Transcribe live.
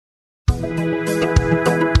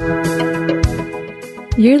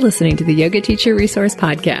You're listening to the Yoga Teacher Resource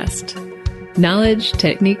Podcast. Knowledge,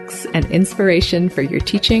 techniques, and inspiration for your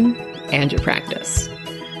teaching and your practice.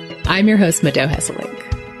 I'm your host, Mado Hesselink.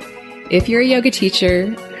 If you're a yoga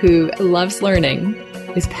teacher who loves learning,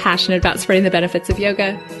 is passionate about spreading the benefits of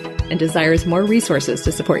yoga, and desires more resources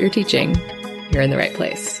to support your teaching, you're in the right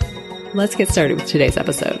place. Let's get started with today's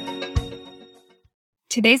episode.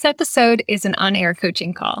 Today's episode is an on-air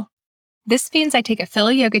coaching call. This means I take a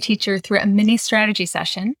fellow yoga teacher through a mini strategy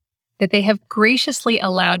session that they have graciously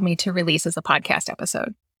allowed me to release as a podcast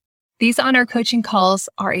episode. These on-air coaching calls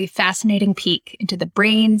are a fascinating peek into the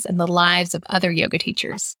brains and the lives of other yoga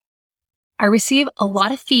teachers. I receive a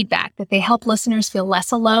lot of feedback that they help listeners feel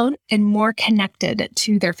less alone and more connected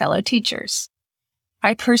to their fellow teachers.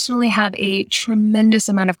 I personally have a tremendous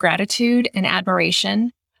amount of gratitude and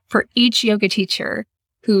admiration for each yoga teacher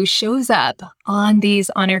who shows up on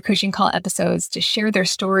these on-air coaching call episodes to share their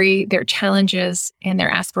story, their challenges, and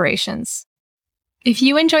their aspirations. If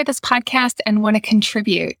you enjoy this podcast and want to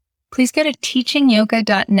contribute, please go to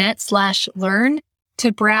teachingyoga.net/learn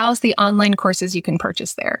to browse the online courses you can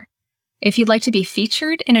purchase there. If you'd like to be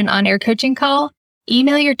featured in an on-air coaching call,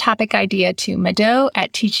 email your topic idea to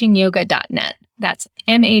mado@teachingyoga.net. That's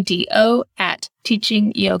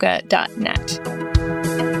MADO@teachingyoga.net.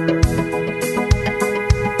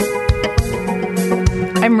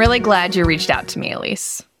 I'm really glad you reached out to me,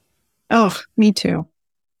 Elise. Oh, me too.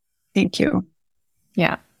 Thank you.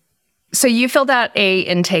 Yeah. So you filled out a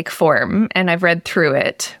intake form and I've read through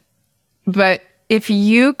it. But if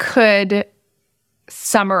you could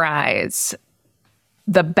summarize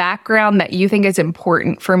the background that you think is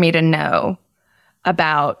important for me to know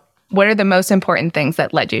about what are the most important things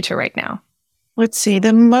that led you to right now? Let's see.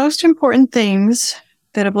 The most important things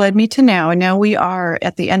that have led me to now, and now we are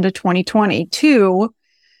at the end of 2022.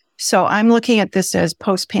 So I'm looking at this as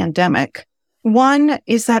post-pandemic. One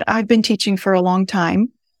is that I've been teaching for a long time.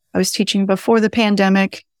 I was teaching before the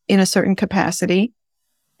pandemic in a certain capacity,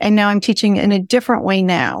 and now I'm teaching in a different way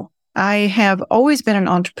now. I have always been an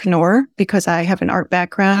entrepreneur because I have an art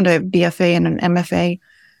background. I have a BFA and an MFA.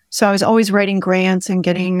 So I was always writing grants and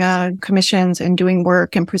getting commissions and doing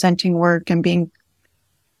work and presenting work and being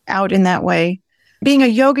out in that way. Being a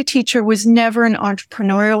yoga teacher was never an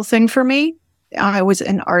entrepreneurial thing for me. I was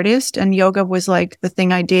an artist and yoga was like the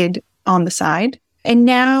thing I did on the side. And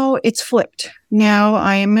now it's flipped. Now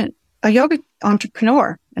I'm a yoga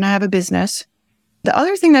entrepreneur and I have a business. The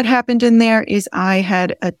other thing that happened in there is I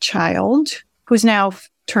had a child who's now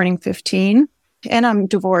turning 15 and I'm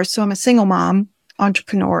divorced. So I'm a single mom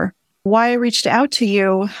entrepreneur. Why I reached out to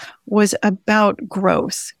you was about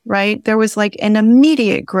growth, right? There was like an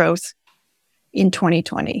immediate growth in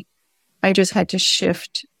 2020. I just had to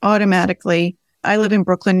shift automatically. I live in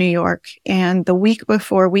Brooklyn, New York. And the week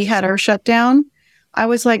before we had our shutdown, I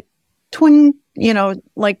was like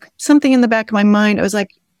like something in the back of my mind. I was like,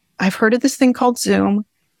 I've heard of this thing called Zoom.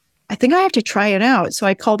 I think I have to try it out. So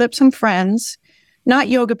I called up some friends, not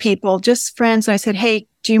yoga people, just friends. And I said, hey,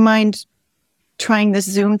 do you mind trying this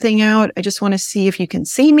Zoom thing out? I just want to see if you can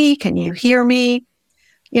see me. Can you hear me?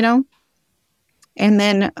 And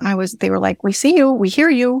then they were like, we see you, we hear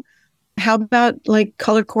you. How about like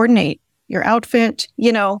color coordinate your outfit,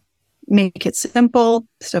 make it simple,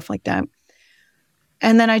 stuff like that.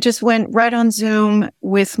 And then I just went right on Zoom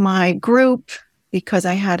with my group because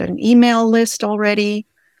I had an email list already.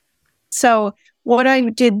 So what I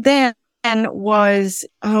did then was,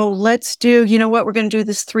 let's do, we're going to do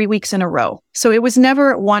this 3 weeks in a row. So it was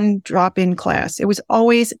never one drop-in class. It was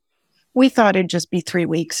always, we thought it'd just be 3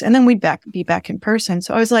 weeks and then we'd be back in person.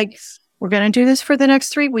 So I was like, we're going to do this for the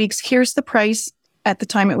next 3 weeks. Here's the price. At the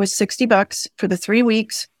time, it was $60 for the 3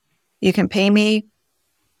 weeks. You can pay me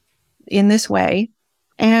in this way.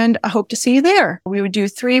 And I hope to see you there. We would do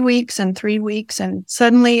 3 weeks and 3 weeks. And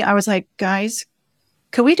suddenly I was like, guys,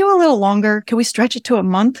 could we do a little longer? Can we stretch it to a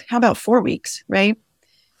month? How about 4 weeks, right?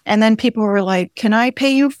 And then people were like, can I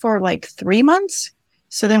pay you for like 3 months?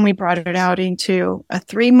 So then we brought it out into a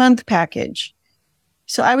 3-month package.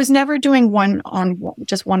 So I was never doing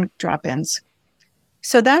just one drop-ins.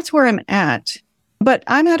 So that's where I'm at. But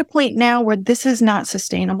I'm at a point now where this is not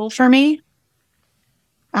sustainable for me.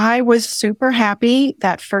 I was super happy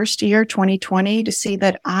that first year, 2020, to see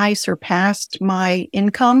that I surpassed my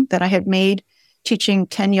income that I had made teaching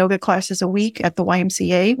 10 yoga classes a week at the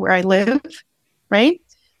YMCA where I live, right?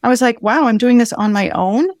 I was like, wow, I'm doing this on my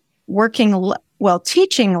own,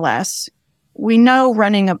 teaching less. We know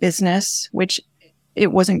running a business, which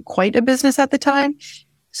it wasn't quite a business at the time,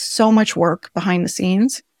 so much work behind the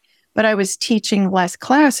scenes, but I was teaching less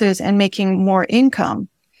classes and making more income.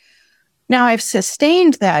 Now I've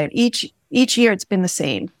sustained that each year. It's been the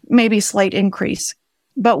same, maybe a slight increase.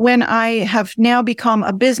 But when I have now become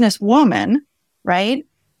a businesswoman, right,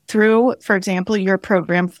 through, for example, your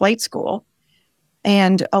program, Flight School,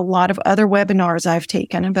 and a lot of other webinars I've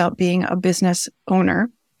taken about being a business owner,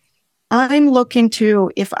 I'm looking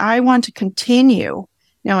to, if I want to continue,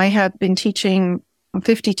 now I have been teaching, I'm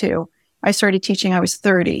 52. I started teaching, I was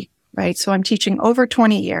 30, right? So I'm teaching over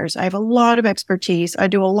 20 years. I have a lot of expertise. I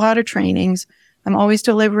do a lot of trainings. I'm always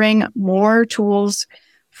delivering more tools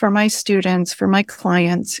for my students, for my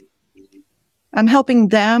clients. I'm helping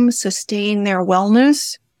them sustain their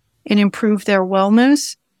wellness and improve their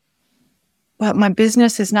wellness. But my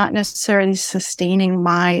business is not necessarily sustaining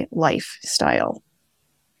my lifestyle.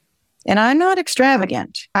 And I'm not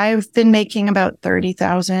extravagant. I've been making about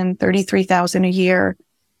 $30,000, $33,000 a year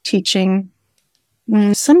teaching,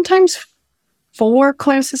 sometimes 4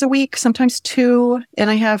 classes a week, sometimes 2. And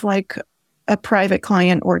I have like a private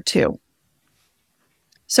client or 2.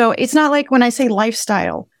 So it's not like when I say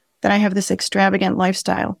lifestyle that I have this extravagant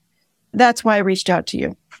lifestyle. That's why I reached out to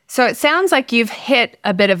you. So it sounds like you've hit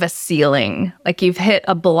a bit of a ceiling, like you've hit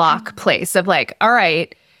a block place of like, all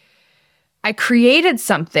right, I created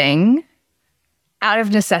something out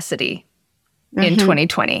of necessity in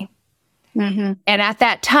 2020. And at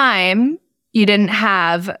that time, you didn't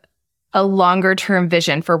have a longer term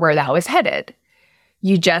vision for where that was headed.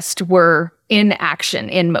 You just were in action,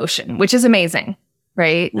 in motion, which is amazing,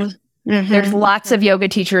 right? There's lots of yoga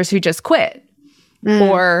teachers who just quit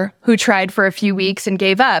or who tried for a few weeks and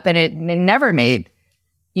gave up, and it never made,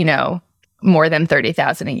 more than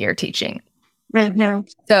 $30,000 a year teaching.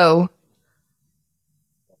 So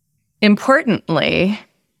importantly,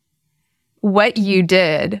 what you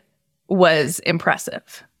did was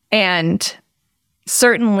impressive. And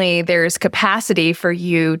certainly there's capacity for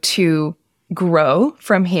you to grow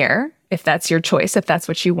from here, if that's your choice, if that's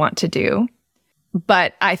what you want to do.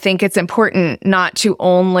 But I think it's important not to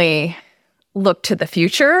only look to the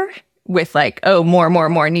future with like, oh,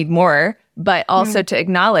 more, need more, but also to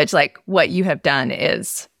acknowledge like what you have done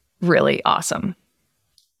is really awesome.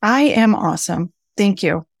 I am awesome. Thank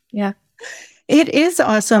you. Yeah. It is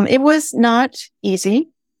awesome. It was not easy.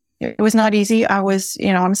 It was not easy. I was,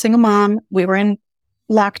 I'm a single mom. We were in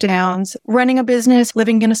lockdowns, running a business,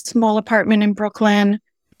 living in a small apartment in Brooklyn.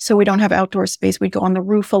 So we don't have outdoor space. We'd go on the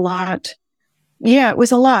roof a lot. Yeah, it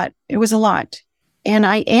was a lot. It was a lot. And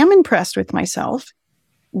I am impressed with myself.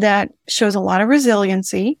 That shows a lot of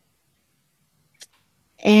resiliency.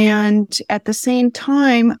 And at the same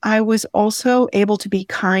time, I was also able to be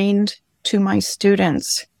kind to my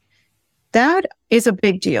students. That is a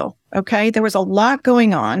big deal. Okay. There was a lot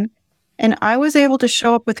going on, and I was able to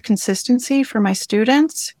show up with consistency for my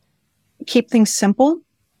students, keep things simple.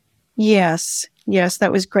 Yes,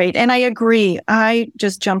 that was great. And I agree. I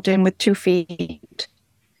just jumped in with 2 feet.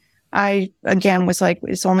 I, again, was like,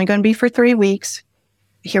 it's only going to be for 3 weeks.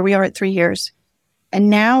 Here we are at 3 years. And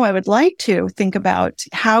now I would like to think about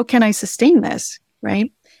how can I sustain this, right?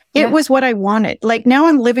 Yeah. It was what I wanted. Like now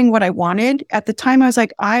I'm living what I wanted. At the time I was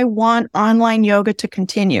like, I want online yoga to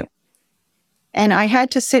continue. And I had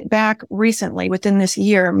to sit back recently within this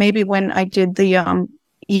year, maybe when I did the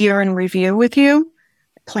year in review with you,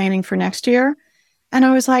 planning for next year. And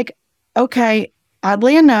I was like, okay,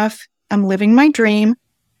 oddly enough, I'm living my dream.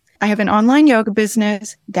 I have an online yoga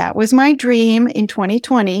business. That was my dream in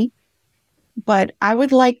 2020. But I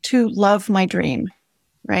would like to love my dream,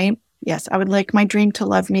 right? Yes, I would like my dream to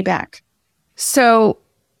love me back. So,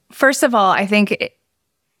 first of all, I think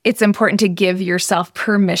it's important to give yourself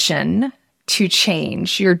permission to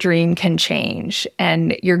change. Your dream can change,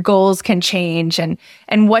 and your goals can change, and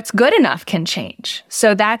what's good enough can change.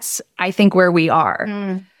 So that's, I think, where we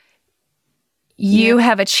are. You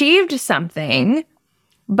have achieved something,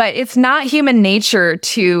 but it's not human nature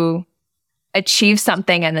to achieve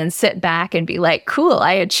something and then sit back and be like, cool,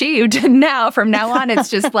 I achieved. And now from now on, it's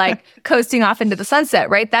just like coasting off into the sunset,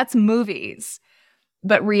 right? That's movies.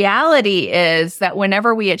 But reality is that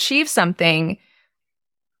whenever we achieve something,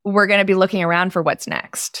 we're going to be looking around for what's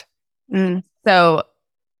next. So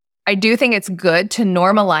I do think it's good to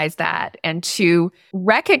normalize that and to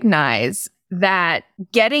recognize that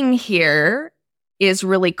getting here is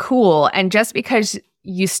really cool. And just because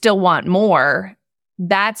you still want more,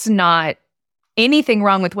 that's not anything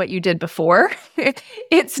wrong with what you did before.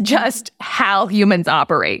 It's just how humans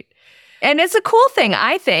operate. And it's a cool thing,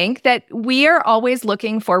 I think, that we are always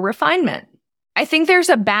looking for refinement. I think there's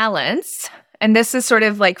a balance, and this is sort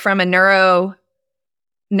of like from a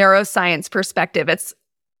neuroscience perspective. It's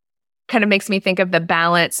kind of makes me think of the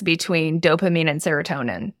balance between dopamine and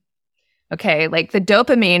serotonin. Okay. Like the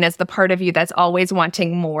dopamine is the part of you that's always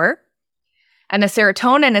wanting more. And the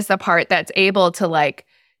serotonin is the part that's able to like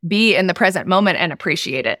be in the present moment and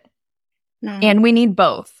appreciate it. And we need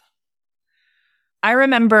both. I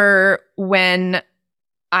remember when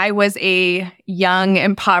I was a young,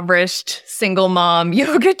 impoverished, single mom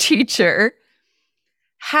yoga teacher,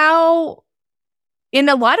 how in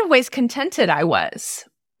a lot of ways contented I was,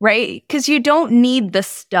 right? Because you don't need the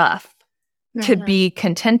stuff to be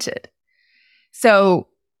contented. So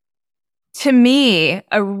to me,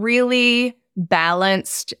 a really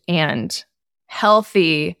balanced and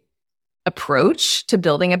healthy approach to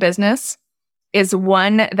building a business is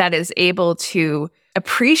one that is able to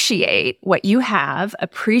appreciate what you have,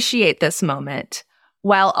 appreciate this moment,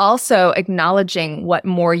 while also acknowledging what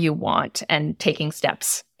more you want and taking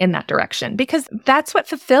steps in that direction. Because that's what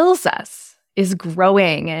fulfills us, is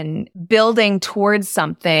growing and building towards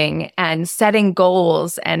something and setting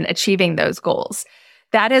goals and achieving those goals.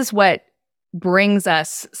 That is what brings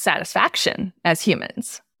us satisfaction as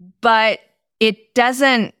humans. But it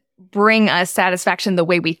doesn't bring us satisfaction the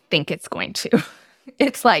way we think it's going to.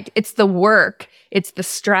 It's like, it's the work, it's the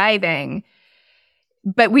striving,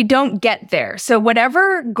 but we don't get there. So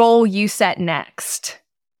whatever goal you set next,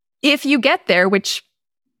 if you get there, which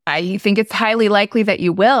I think it's highly likely that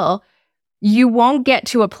you will, you won't get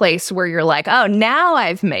to a place where you're like, oh, now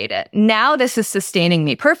I've made it. Now this is sustaining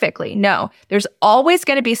me perfectly. No, there's always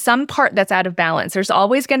going to be some part that's out of balance. There's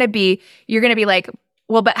always going to be, you're going to be like,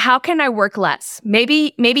 well, but how can I work less?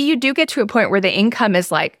 Maybe you do get to a point where the income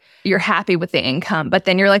is like, you're happy with the income, but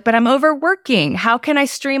then you're like, but I'm overworking. How can I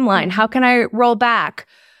streamline? How can I roll back?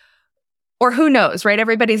 Or who knows, right?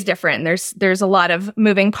 Everybody's different. There's a lot of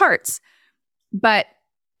moving parts. But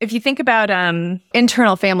if you think about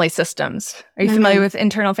internal family systems, are you familiar with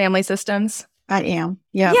internal family systems? I am.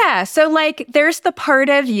 Yeah. Yeah. So like there's the part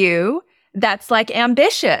of you that's like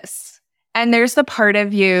ambitious, and there's the part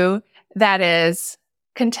of you that is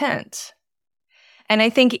content. And I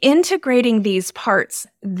think integrating these parts,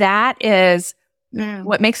 that is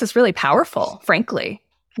what makes us really powerful, frankly.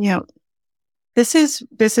 Yeah. This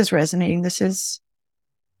is resonating. This is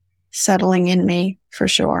settling in me for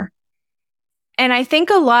sure. And I think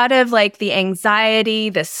a lot of like the anxiety,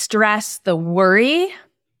 the stress, the worry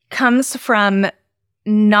comes from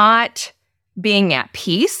not being at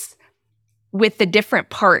peace with the different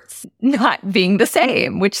parts not being the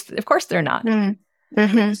same, which of course they're not.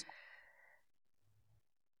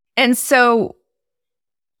 And so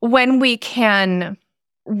when we can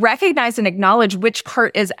recognize and acknowledge which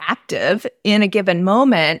part is active in a given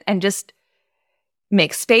moment and just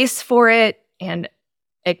make space for it and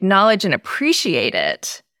acknowledge and appreciate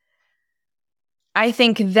it, I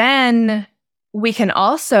think then we can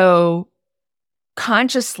also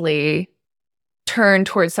consciously turn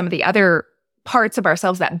towards some of the other parts of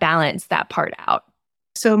ourselves that balance that part out.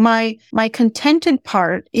 So my contented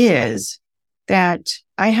part is that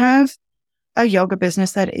I have a yoga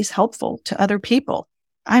business that is helpful to other people.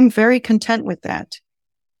 I'm very content with that.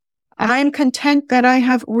 I'm content that I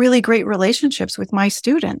have really great relationships with my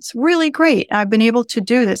students. Really great. I've been able to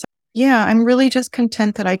do this. Yeah, I'm really just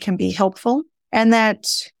content that I can be helpful and that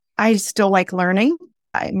I still like learning.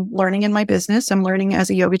 I'm learning in my business. I'm learning as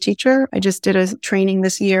a yoga teacher. I just did a training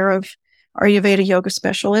this year of Ayurveda yoga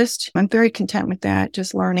specialist. I'm very content with that,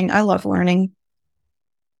 just learning. I love learning.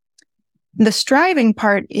 The striving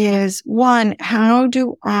part is, one, how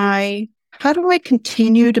do I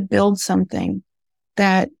continue to build something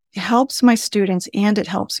that helps my students and it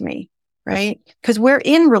helps me, right? Because we're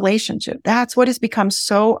in relationship. That's what has become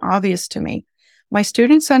so obvious to me. My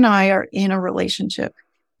students and I are in a relationship,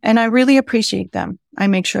 and I really appreciate them. I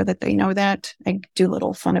make sure that they know that. I do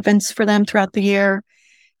little fun events for them throughout the year,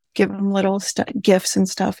 give them little gifts and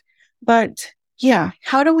stuff. But yeah,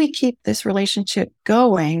 how do we keep this relationship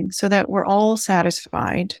going so that we're all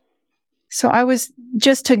satisfied? So I was,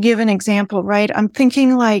 just to give an example, right? I'm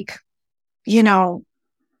thinking like, I'm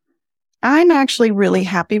actually really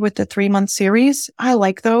happy with the 3-month series. I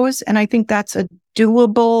like those. And I think that's a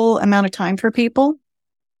doable amount of time for people.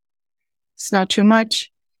 It's not too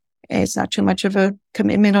much. It's not too much of a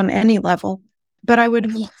commitment on any level. But I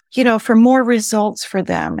would, for more results for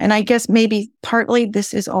them. And I guess maybe partly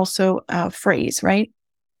this is also a phrase, right?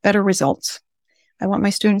 Better results. I want my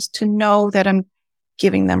students to know that I'm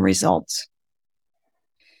giving them results.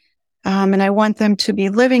 And I want them to be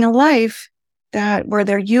living a life where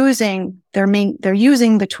they're using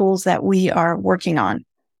the tools that we are working on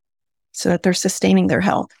so that they're sustaining their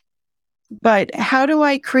health. But how do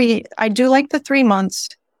I do like the 3 months,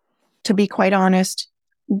 to be quite honest.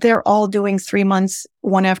 They're all doing 3 months,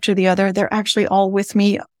 one after the other. They're actually all with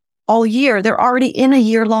me all year. They're already in a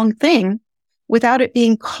year-long thing without it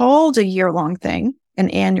being called a year-long thing, an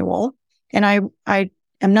annual. And I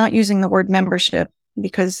am not using the word membership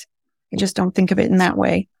because I just don't think of it in that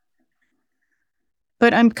way.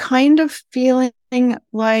 But I'm kind of feeling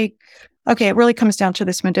like, okay, it really comes down to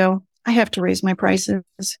this, Mado. I have to raise my prices.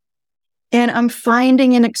 And I'm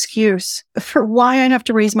finding an excuse for why I have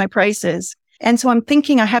to raise my prices. And so I'm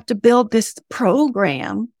thinking I have to build this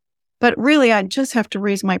program, but really I just have to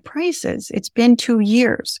raise my prices. It's been 2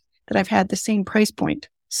 years that I've had the same price point.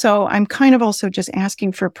 So I'm kind of also just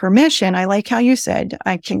asking for permission. I like how you said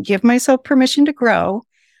I can give myself permission to grow,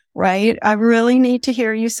 right? I really need to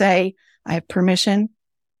hear you say, I have permission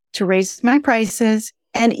to raise my prices.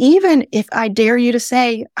 And even if I dare you to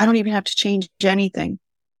say, I don't even have to change anything.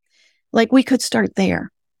 Like we could start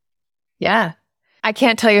there. Yeah. I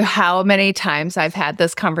can't tell you how many times I've had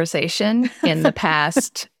this conversation in the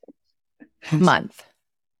past month.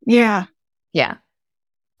 Yeah. Yeah.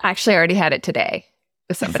 Actually, I already had it today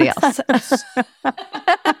with somebody else.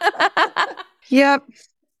 Yep.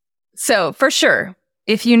 So for sure,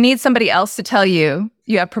 if you need somebody else to tell you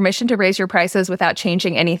you have permission to raise your prices without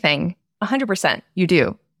changing anything, 100% you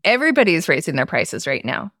do. Everybody's raising their prices right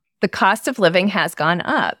now. The cost of living has gone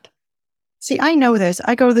up. See, I know this.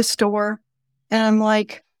 I go to the store and I'm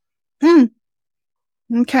like,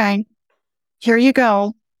 okay, here you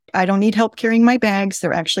go. I don't need help carrying my bags.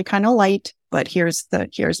 They're actually kind of light, but here's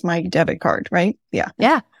my debit card, right? Yeah.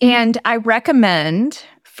 Yeah. And I recommend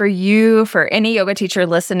for any yoga teacher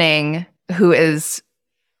listening who is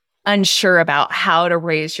unsure about how to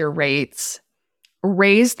raise your rates,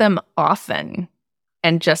 raise them often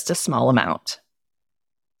and just a small amount.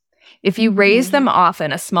 If you raise them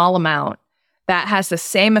often, a small amount, that has the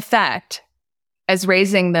same effect as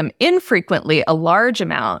raising them infrequently, a large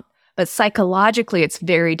amount, but psychologically, it's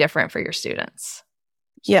very different for your students.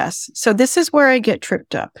 Yes. So this is where I get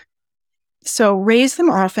tripped up. So raise them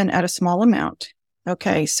often at a small amount.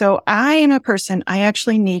 Okay. So I am a person, I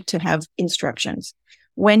actually need to have instructions.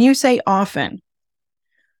 When you say often,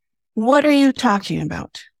 what are you talking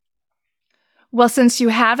about? Well, since you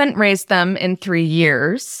haven't raised them in 3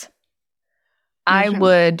 years, I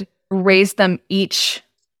would raise them each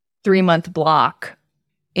 3-month block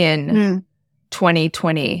in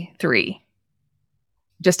 2023,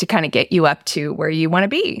 just to kind of get you up to where you want to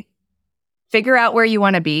be. Figure out where you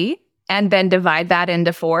want to be and then divide that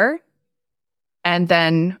into 4 and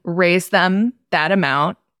then raise them that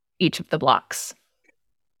amount each of the blocks.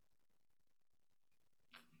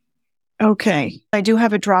 Okay. I do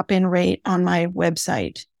have a drop-in rate on my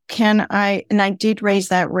website. And I did raise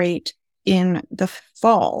that rate in the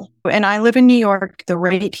fall. And I live in New York. The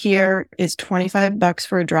rate here is $25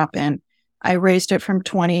 for a drop-in. I raised it from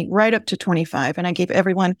 20 right up to 25. And I gave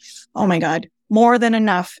everyone, oh my God, more than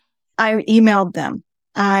enough. I emailed them.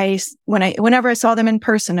 Whenever I saw them in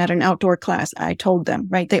person at an outdoor class, I told them,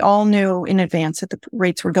 right? They all knew in advance that the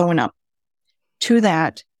rates were going up. To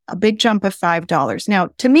that, a big jump of $5. Now,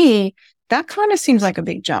 to me, that kind of seems like a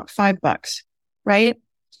big jump, $5, right?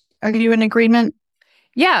 Are you in agreement?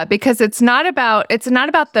 Yeah, because it's not about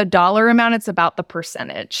the dollar amount, it's about the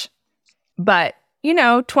percentage. But,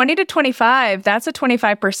 20 to 25, that's a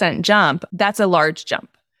 25% jump. That's a large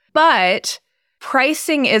jump. But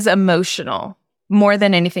pricing is emotional more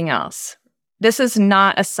than anything else. This is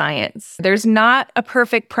not a science. There's not a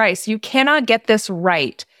perfect price. You cannot get this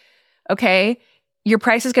right. Okay? Your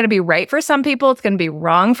price is going to be right for some people. It's going to be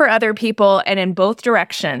wrong for other people, and in both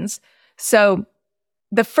directions. So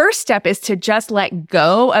the first step is to just let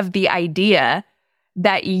go of the idea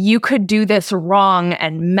that you could do this wrong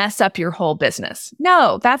and mess up your whole business.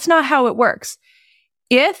 No, that's not how it works.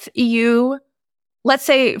 If let's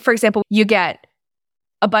say, for example, you get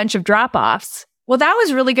a bunch of drop-offs, well, that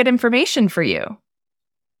was really good information for you,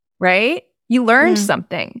 right? You learned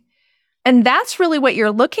something. And that's really what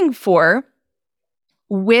you're looking for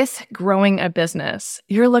with growing a business.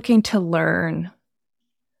 You're looking to learn.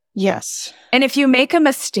 Yes. And if you make a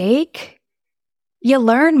mistake, you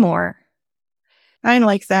learn more. I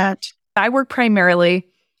like that. I work primarily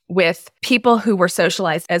with people who were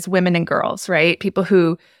socialized as women and girls, right? People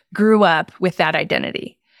who grew up with that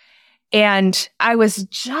identity. And I was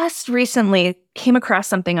just recently came across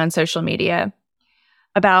something on social media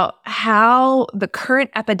about how the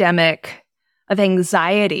current epidemic of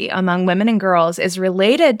anxiety among women and girls is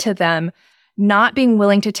related to them not being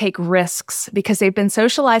willing to take risks because they've been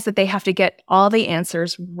socialized that they have to get all the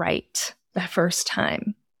answers right the first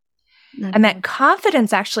time. And that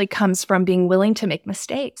confidence actually comes from being willing to make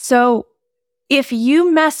mistakes. So if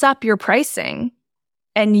you mess up your pricing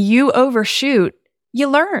and you overshoot, you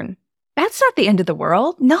learn. That's not the end of the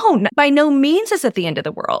world. No, by no means is it the end of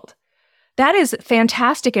the world. That is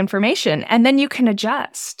fantastic information. And then you can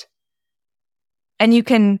adjust. And you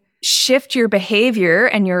can shift your behavior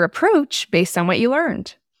and your approach based on what you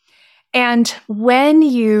learned. And when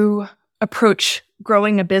you approach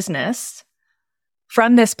growing a business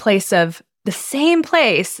from this place of the same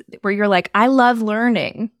place where you're like, I love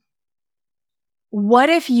learning, what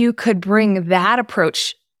if you could bring that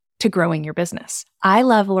approach to growing your business? I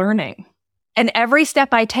love learning. And every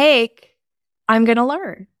step I take, I'm going to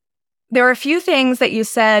learn. There are a few things that you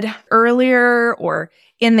said earlier or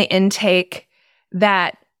in the intake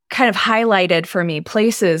that kind of highlighted for me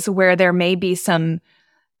places where there may be some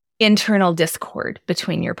internal discord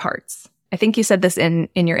between your parts. I think you said this in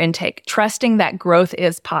your intake, trusting that growth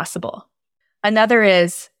is possible. Another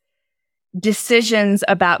is decisions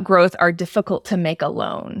about growth are difficult to make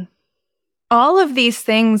alone. All of these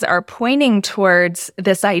things are pointing towards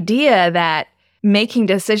this idea that making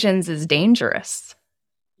decisions is dangerous.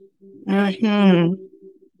 Mm-hmm.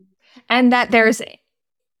 And that there's,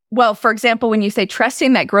 well, for example, when you say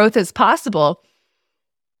trusting that growth is possible,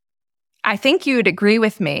 I think you would agree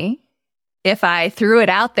with me if I threw it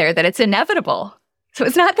out there that it's inevitable. So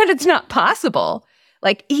it's not that it's not possible.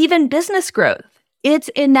 Like even business growth, it's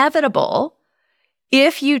inevitable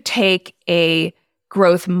if you take a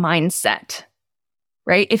growth mindset,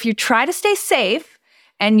 right? If you try to stay safe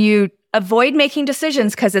and you avoid making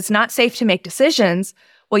decisions because it's not safe to make decisions,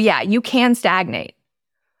 well, yeah, you can stagnate.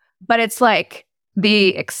 But it's like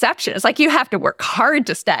the exception. It's like you have to work hard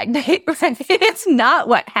to stagnate, right? It's not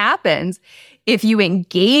what happens if you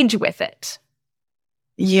engage with it.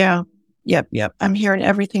 Yeah. Yep. I'm hearing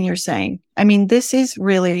everything you're saying. I mean, this is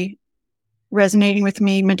really resonating with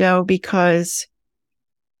me, Mado, because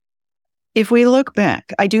if we look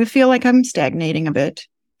back, I do feel like I'm stagnating a bit.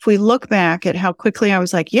 If we look back at how quickly I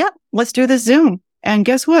was like, yeah, let's do this Zoom. And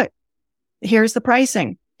guess what? Here's the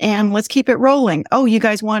pricing and let's keep it rolling. Oh, you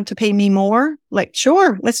guys want to pay me more? Like,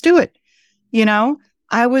 sure, let's do it. You know,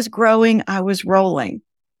 I was growing. I was rolling.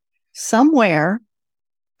 Somewhere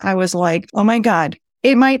I was like, oh my God,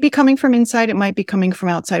 it might be coming from inside. It might be coming from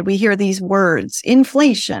outside. We hear these words,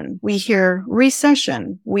 inflation. We hear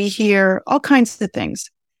recession. We hear all kinds of things.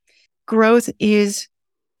 Growth is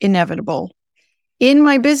inevitable. In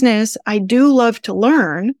my business, I do love to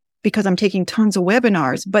learn because I'm taking tons of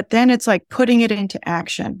webinars, but then it's like putting it into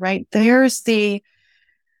action, right? There's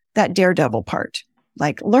that daredevil part,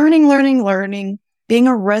 like learning, being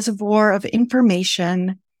a reservoir of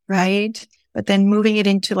information, right? But then moving it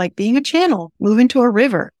into like being a channel, move into a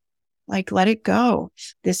river, like let it go.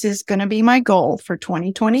 This is going to be my goal for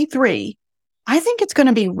 2023. I think it's going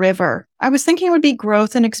to be river. I was thinking it would be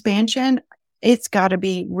growth and expansion. It's got to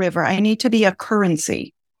be river. I need to be a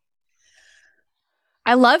currency.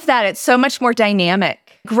 I love that. It's so much more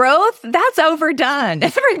dynamic. Growth, that's overdone.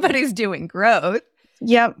 Everybody's doing growth.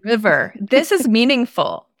 Yep. River, this is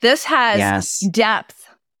meaningful. This has depth.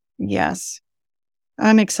 Yes.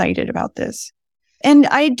 I'm excited about this. And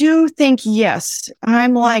I do think, yes,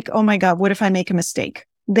 I'm like, oh my God, what if I make a mistake?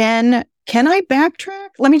 Then can I backtrack?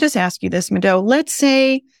 Let me just ask you this, Mado. Let's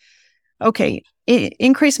say, okay,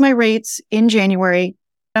 increase my rates in January.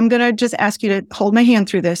 I'm going to just ask you to hold my hand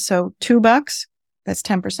through this. So $2, that's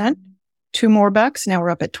 10%. $2 more. Now we're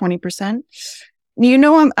up at 20%. You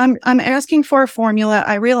know, I'm asking for a formula.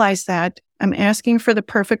 I realize that I'm asking for the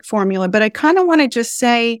perfect formula, but I kind of want to just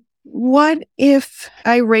say, what if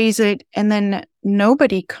I raise it and then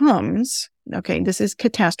nobody comes? Okay, this is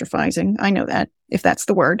catastrophizing. I know that, if that's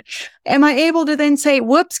the word. Am I able to then say,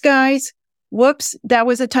 whoops, guys, whoops, that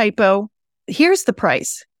was a typo. Here's the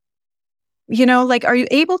price. You know, like, are you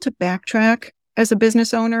able to backtrack as a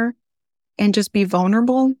business owner and just be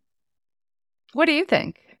vulnerable? What do you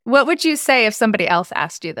think? What would you say if somebody else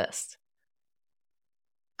asked you this?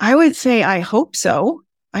 I would say, I hope so.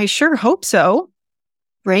 I sure hope so.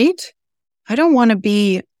 Right? I don't want to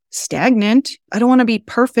be stagnant. I don't want to be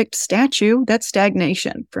perfect statue. That's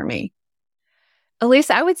stagnation for me.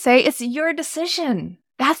 Elise, I would say it's your decision.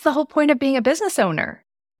 That's the whole point of being a business owner.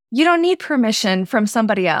 You don't need permission from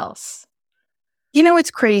somebody else. You know,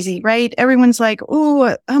 it's crazy, right? Everyone's like,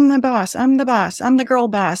 oh, I'm the boss. I'm the boss. I'm the girl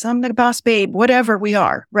boss. I'm the boss babe, whatever we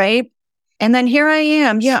are, right? And then here I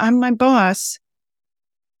am. Yeah, I'm my boss.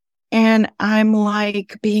 And I'm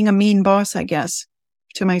like being a mean boss, I guess,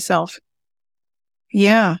 to myself.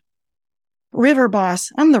 Yeah. River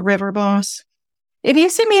boss. I'm the river boss. If you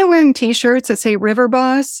see me wearing t-shirts that say river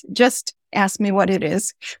boss, just ask me what it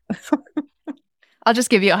is. I'll just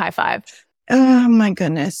give you a high five. Oh my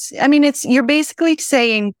goodness. I mean, you're basically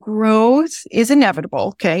saying growth is inevitable.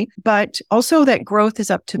 Okay. But also that growth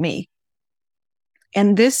is up to me.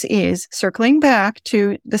 And this is circling back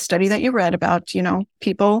to the study that you read about,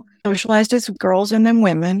 people socialized as girls and then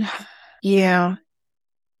women. Yeah.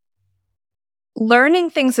 Learning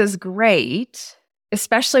things is great,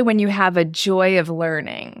 especially when you have a joy of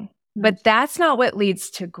learning. But that's not what leads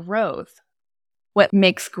to growth. What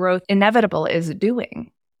makes growth inevitable is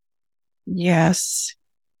doing. Yes.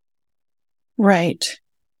 Right.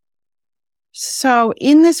 So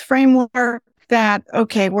in this framework that,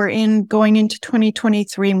 okay, we're going into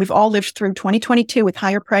 2023 and we've all lived through 2022 with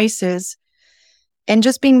higher prices, and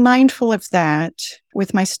just being mindful of that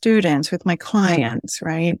with my students, with my clients,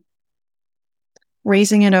 right?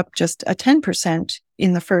 Raising it up just a 10%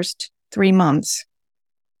 in the first 3 months.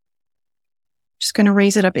 Just going to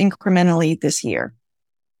raise it up incrementally this year.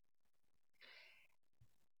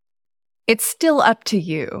 It's still up to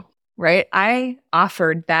you, right? I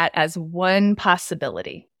offered that as one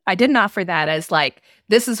possibility. I didn't offer that as like,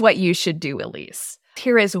 this is what you should do, Elise.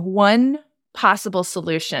 Here is one possible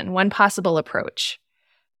solution, one possible approach.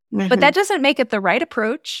 Mm-hmm. But that doesn't make it the right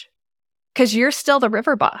approach because you're still the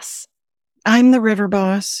river boss. I'm the river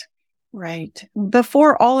boss. Right.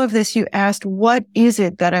 Before all of this, you asked, what is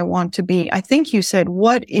it that I want to be? I think you said,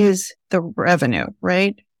 what is the revenue,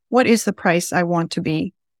 right? What is the price I want to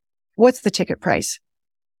be? What's the ticket price?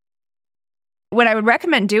 What I would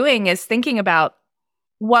recommend doing is thinking about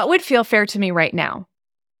what would feel fair to me right now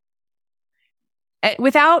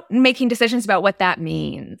without making decisions about what that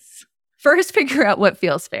means. First, figure out what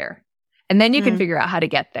feels fair, and then you can figure out how to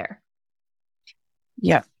get there.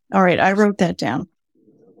 Yeah. All right. I wrote that down.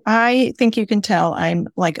 I think you can tell I'm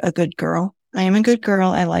like a good girl. I am a good girl.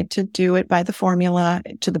 I like to do it by the formula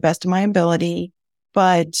to the best of my ability.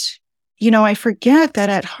 But, I forget that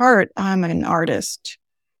at heart, I'm an artist.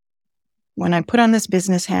 When I put on this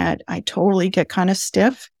business hat, I totally get kind of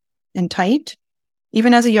stiff and tight,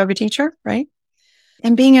 even as a yoga teacher, right?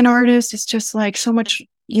 And being an artist is just like so much,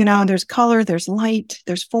 there's color, there's light,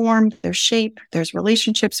 there's form, there's shape, there's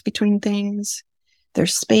relationships between things,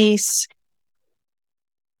 there's space.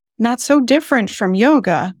 Not so different from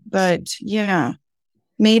yoga, but yeah,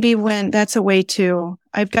 maybe when that's a way to,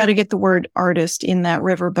 I've got to get the word artist in that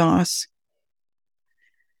river boss.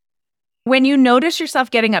 When you notice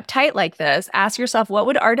yourself getting uptight like this, ask yourself, what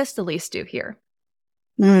would artist Elise do here?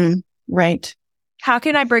 Right. How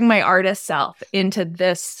can I bring my artist self into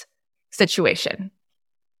this situation?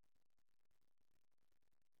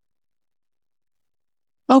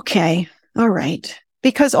 Okay. All right.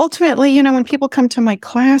 Because ultimately, when people come to my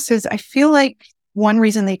classes, I feel like one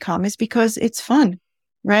reason they come is because it's fun,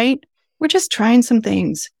 right? We're just trying some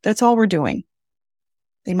things. That's all we're doing.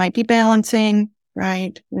 They might be balancing,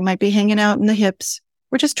 right? We might be hanging out in the hips.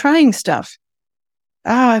 We're just trying stuff.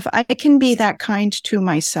 If I can be that kind to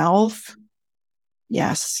myself,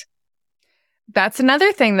 yes. That's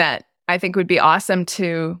another thing that I think would be awesome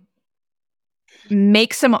to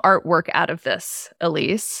make some artwork out of this,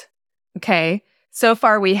 Elise. Okay. So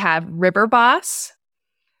far, we have River Boss.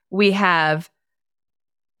 We have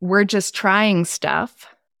We're Just Trying Stuff.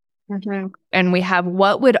 And we have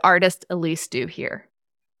What Would Artist Elise Do Here?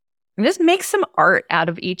 And just make some art out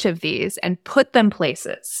of each of these and put them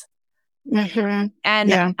places.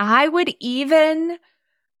 And I would even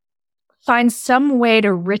find some way to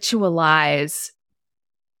ritualize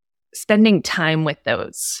spending time with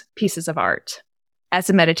those pieces of art as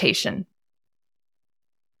a meditation.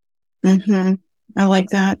 I like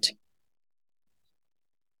that.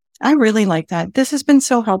 I really like that. This has been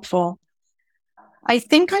so helpful. I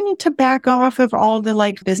think I need to back off of all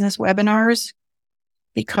the business webinars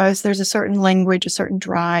because there's a certain language, a certain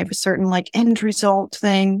drive, a certain end result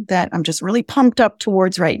thing that I'm just really pumped up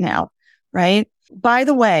towards right now. Right. By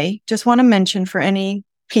the way, just want to mention for any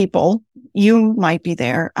people, you might be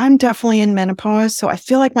there. I'm definitely in menopause. So I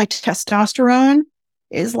feel like my testosterone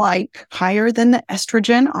is higher than the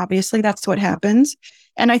estrogen. Obviously, that's what happens.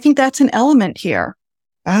 And I think that's an element here.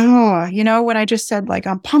 When I just said,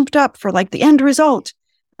 I'm pumped up for the end result.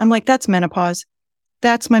 I'm like, that's menopause.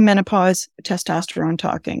 That's my menopause testosterone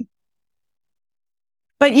talking.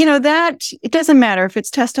 But that it doesn't matter if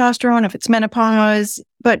it's testosterone, if it's menopause,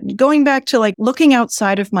 but going back to looking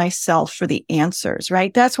outside of myself for the answers,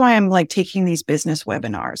 right? That's why I'm taking these business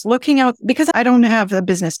webinars, looking out because I don't have a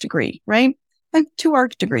business degree, right? And 2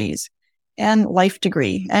 art degrees and life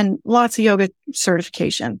degree and lots of yoga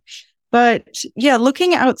certification. But yeah,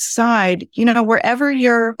 looking outside, wherever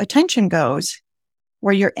your attention goes,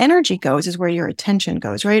 where your energy goes is where your attention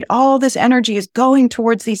goes, right? All this energy is going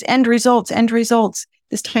towards these end results,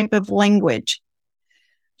 this type of language.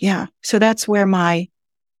 Yeah. So that's where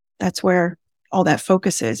all that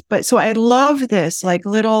focus is. But so I love this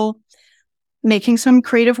little making some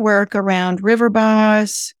creative work around River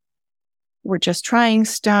Boss. We're just trying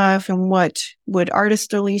stuff. And what would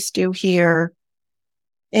Artist Elise do here?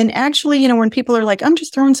 And actually, when people are like, I'm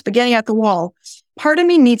just throwing spaghetti at the wall, part of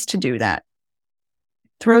me needs to do that.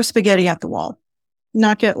 Throw spaghetti at the wall,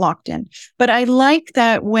 not get locked in. But I like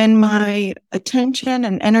that when my attention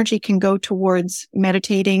and energy can go towards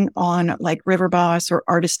meditating on like River Boss or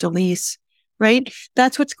Artist Elise, right?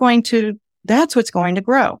 That's what's going to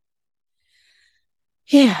grow.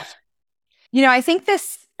 Yeah. I think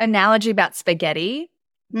this analogy about spaghetti,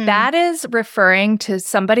 that is referring to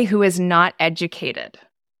somebody who is not educated.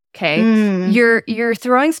 Okay. You're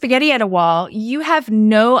throwing spaghetti at a wall. You have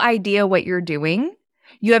no idea what you're doing.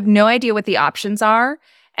 You have no idea what the options are.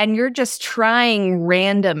 And you're just trying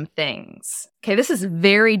random things. Okay. This is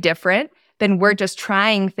very different than we're just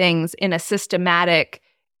trying things in a systematic,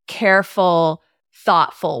 careful,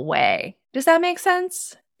 thoughtful way. Does that make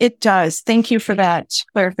sense? It does. Thank you for that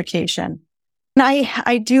clarification. And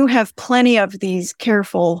I do have plenty of these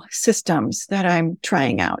careful systems that I'm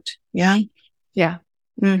trying out. Yeah. Yeah.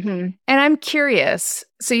 And I'm curious.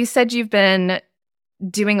 So you said you've been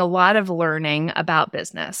doing a lot of learning about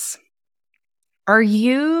business. Are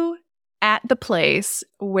you at the place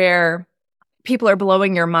where people are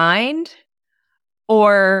blowing your mind?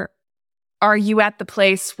 Or are you at the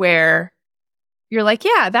place where you're like,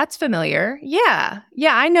 yeah, that's familiar. Yeah,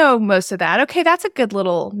 I know most of that. Okay, that's a good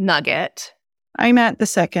little nugget. I'm at the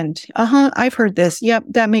second. I've heard this. Yep,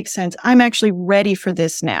 that makes sense. I'm actually ready for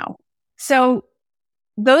this now. So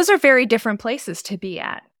those are very different places to be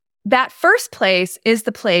at. That first place is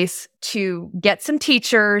the place to get some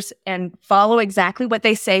teachers and follow exactly what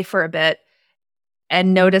they say for a bit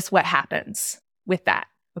and notice what happens with that,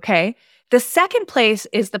 okay? The second place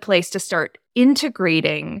is the place to start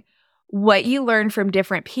integrating what you learn from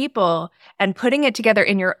different people and putting it together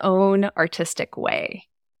in your own artistic way.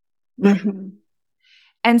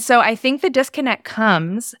 And so I think the disconnect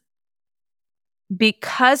comes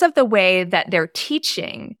because of the way that they're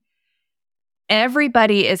teaching.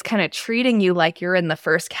 Everybody is kind of treating you like you're in the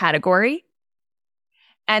first category.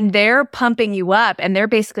 And they're pumping you up and they're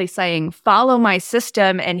basically saying, follow my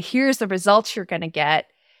system and here's the results you're going to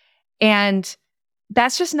get. And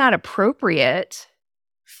that's just not appropriate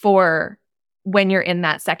for when you're in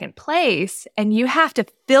that second place. And you have to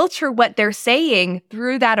filter what they're saying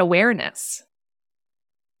through that awareness.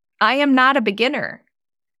 I am not a beginner.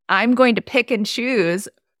 I'm going to pick and choose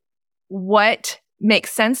what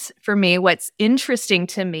makes sense for me, what's interesting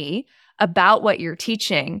to me about what you're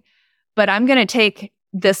teaching, but I'm going to take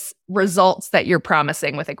this results that you're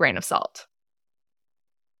promising with a grain of salt.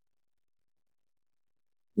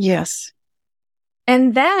 Yes.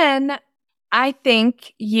 And then I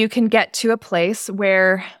think you can get to a place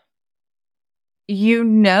where you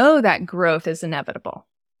know that growth is inevitable.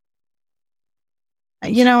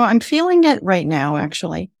 I'm feeling it right now,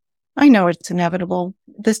 actually. I know it's inevitable.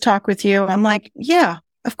 This talk with you, I'm like, yeah,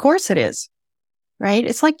 of course it is. Right?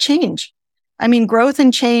 It's like change. I mean, growth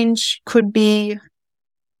and change could be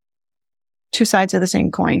two sides of the same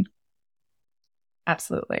coin.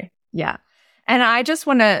 Absolutely. Yeah. And I just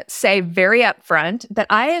want to say very upfront that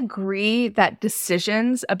I agree that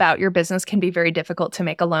decisions about your business can be very difficult to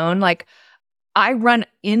make alone. Like, I run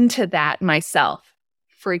into that myself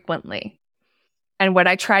frequently. And what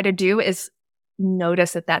I try to do is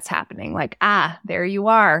notice that that's happening. Like, there you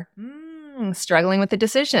are, struggling with the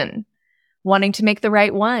decision, wanting to make the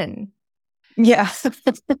right one. Yeah.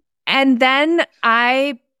 And then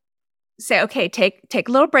I say, okay, take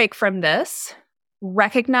a little break from this.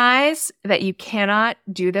 Recognize that you cannot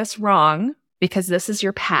do this wrong because this is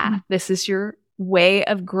your path. This is your way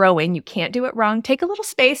of growing. You can't do it wrong. Take a little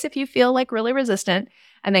space if you feel like really resistant,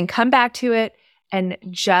 and then come back to it and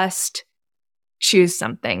just choose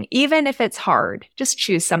something. Even if it's hard, just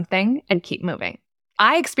choose something and keep moving.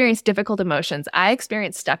 I experience difficult emotions. I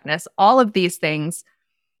experience stuckness. All of these things,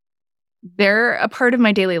 they're a part of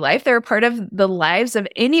my daily life. They're a part of the lives of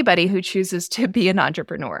anybody who chooses to be an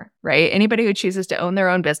entrepreneur, right? Anybody who chooses to own their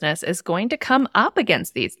own business is going to come up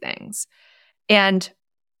against these things. And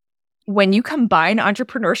when you combine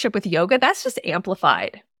entrepreneurship with yoga, that's just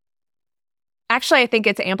amplified. Actually, I think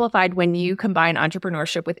it's amplified when you combine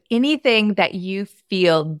entrepreneurship with anything that you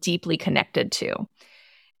feel deeply connected to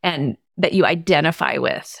and that you identify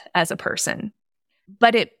with as a person.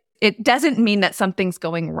 But it doesn't mean that something's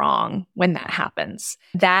going wrong when that happens.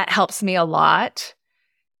 That helps me a lot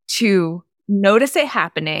to notice it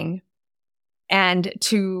happening and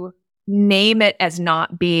to name it as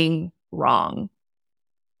not being wrong.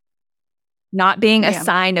 Not being a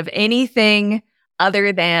sign of anything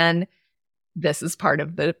other than this is part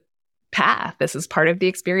of the path. This is part of the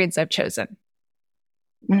experience I've chosen.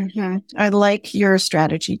 Mm-hmm. I like your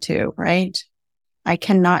strategy too, right? I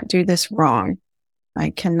cannot do this wrong.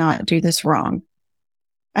 I cannot do this wrong.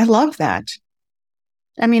 I love that.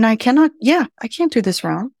 I mean, I can't do this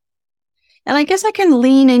wrong. And I guess I can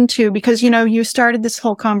lean into, because, you started this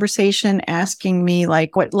whole conversation asking me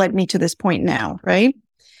like what led me to this point now, right?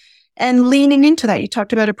 And leaning into that, you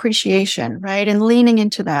talked about appreciation, right? And leaning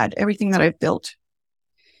into that, everything that I've built,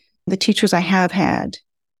 the teachers I have had,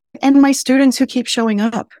 and my students who keep showing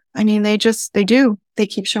up. I mean, they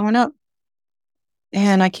keep showing up,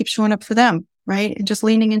 and I keep showing up for them, right? And just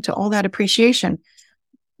leaning into all that appreciation,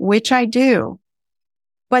 which I do,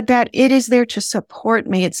 but that it is there to support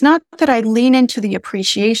me. It's not that I lean into the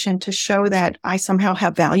appreciation to show that I somehow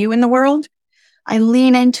have value in the world. I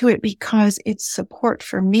lean into it because it's support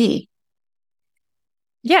for me.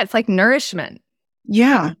 Yeah, it's like nourishment.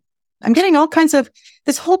 Yeah. I'm getting all kinds of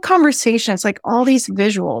this whole conversation. It's like all these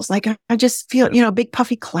visuals. Like I just feel, a big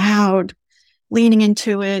puffy cloud leaning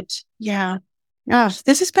into it. Yeah.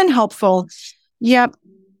 This has been helpful. Yep.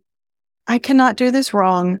 I cannot do this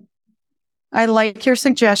wrong. I like your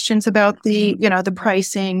suggestions about the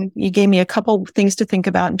pricing. You gave me a couple things to think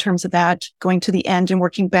about in terms of that, going to the end and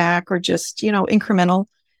working back, or just, incremental.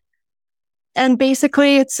 And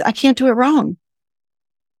basically I can't do it wrong.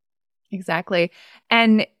 Exactly.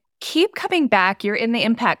 And keep coming back. You're in the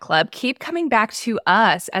Impact Club. Keep coming back to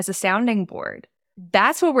us as a sounding board.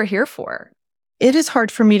 That's what we're here for. It is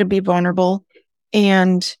hard for me to be vulnerable,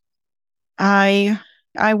 and I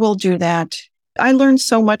will do that. I learn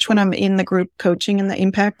so much when I'm in the group coaching in the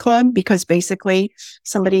Impact Club, because basically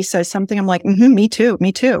somebody says something, I'm like, me too,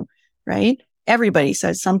 right? Everybody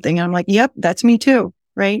says something, and I'm like, yep, that's me too,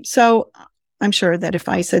 right? So I'm sure that if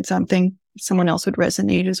I said something, someone else would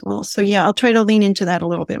resonate as well. So yeah, I'll try to lean into that a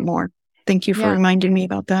little bit more. Thank you for reminding me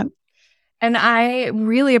about that. And I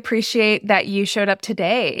really appreciate that you showed up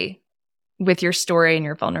today with your story and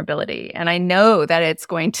your vulnerability. And I know that it's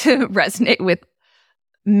going to resonate with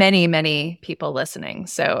many, many people listening.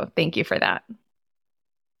 So thank you for that.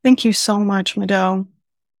 Thank you so much, Mado.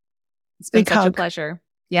 It's been such a pleasure.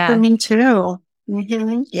 Yeah. For me too.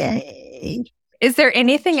 Mm-hmm. Yay. Is there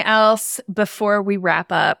anything else before we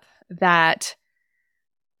wrap up that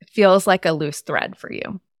feels like a loose thread for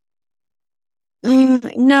you?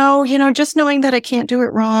 No, just knowing that I can't do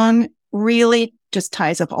it wrong really just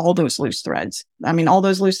ties up all those loose threads. I mean, all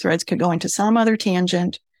those loose threads could go into some other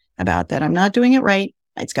tangent about that I'm not doing it right.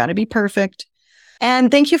 It's got to be perfect.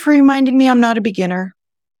 And thank you for reminding me I'm not a beginner.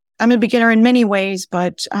 I'm a beginner in many ways,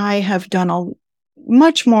 but I have done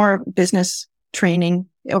much more business training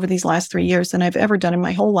over these last 3 years than I've ever done in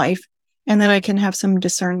my whole life, and that I can have some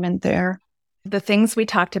discernment there. The things we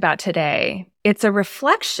talked about today, it's a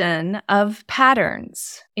reflection of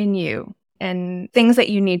patterns in you and things that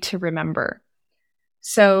you need to remember.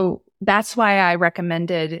 So that's why I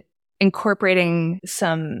recommended incorporating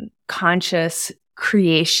some conscious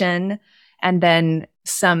creation and then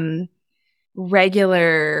some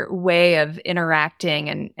regular way of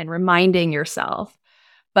interacting and reminding yourself.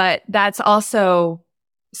 But that's also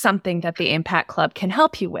something that the Impact Club can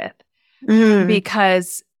help you with,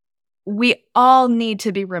 because we all need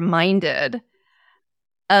to be reminded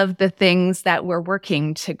of the things that we're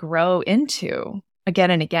working to grow into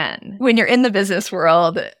again and again. When you're in the business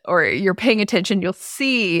world or you're paying attention, you'll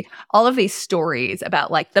see all of these stories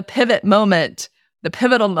about like the pivotal moment,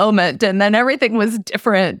 and then everything was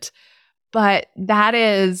different. But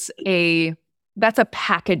that's a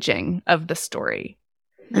packaging of the story.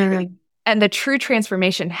 Mm-hmm. And the true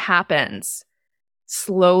transformation happens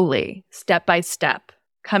slowly, step by step,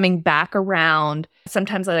 coming back around.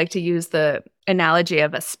 Sometimes I like to use the analogy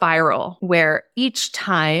of a spiral, where each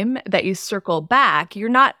time that you circle back, you're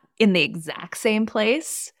not in the exact same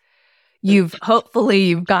place. Hopefully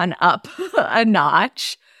you've gone up a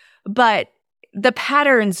notch, but the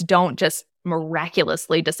patterns don't just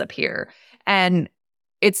miraculously disappear. And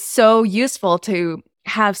it's so useful to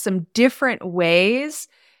have some different ways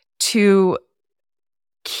to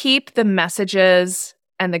keep the messages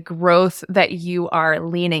and the growth that you are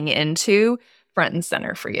leaning into front and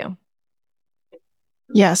center for you.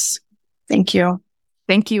 Yes. Thank you.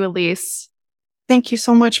 Thank you, Elise. Thank you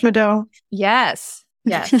so much, Mado. Yes.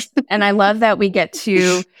 And I love that we get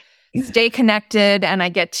to stay connected and I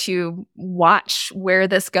get to watch where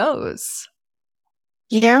this goes.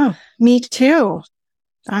 Yeah, me too.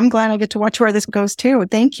 I'm glad I get to watch where this goes too.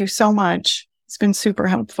 Thank you so much. It's been super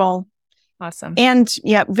helpful. Awesome. And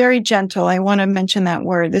yeah, very gentle. I want to mention that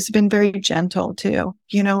word. This has been very gentle too.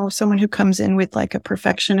 Someone who comes in with like a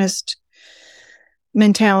perfectionist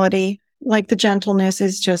mentality like the gentleness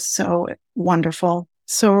is just so wonderful.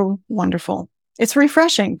 So wonderful. It's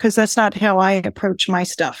refreshing because that's not how I approach my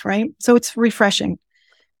stuff, right? So it's refreshing.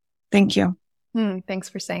 Thank you. Thanks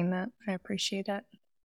for saying that. I appreciate it.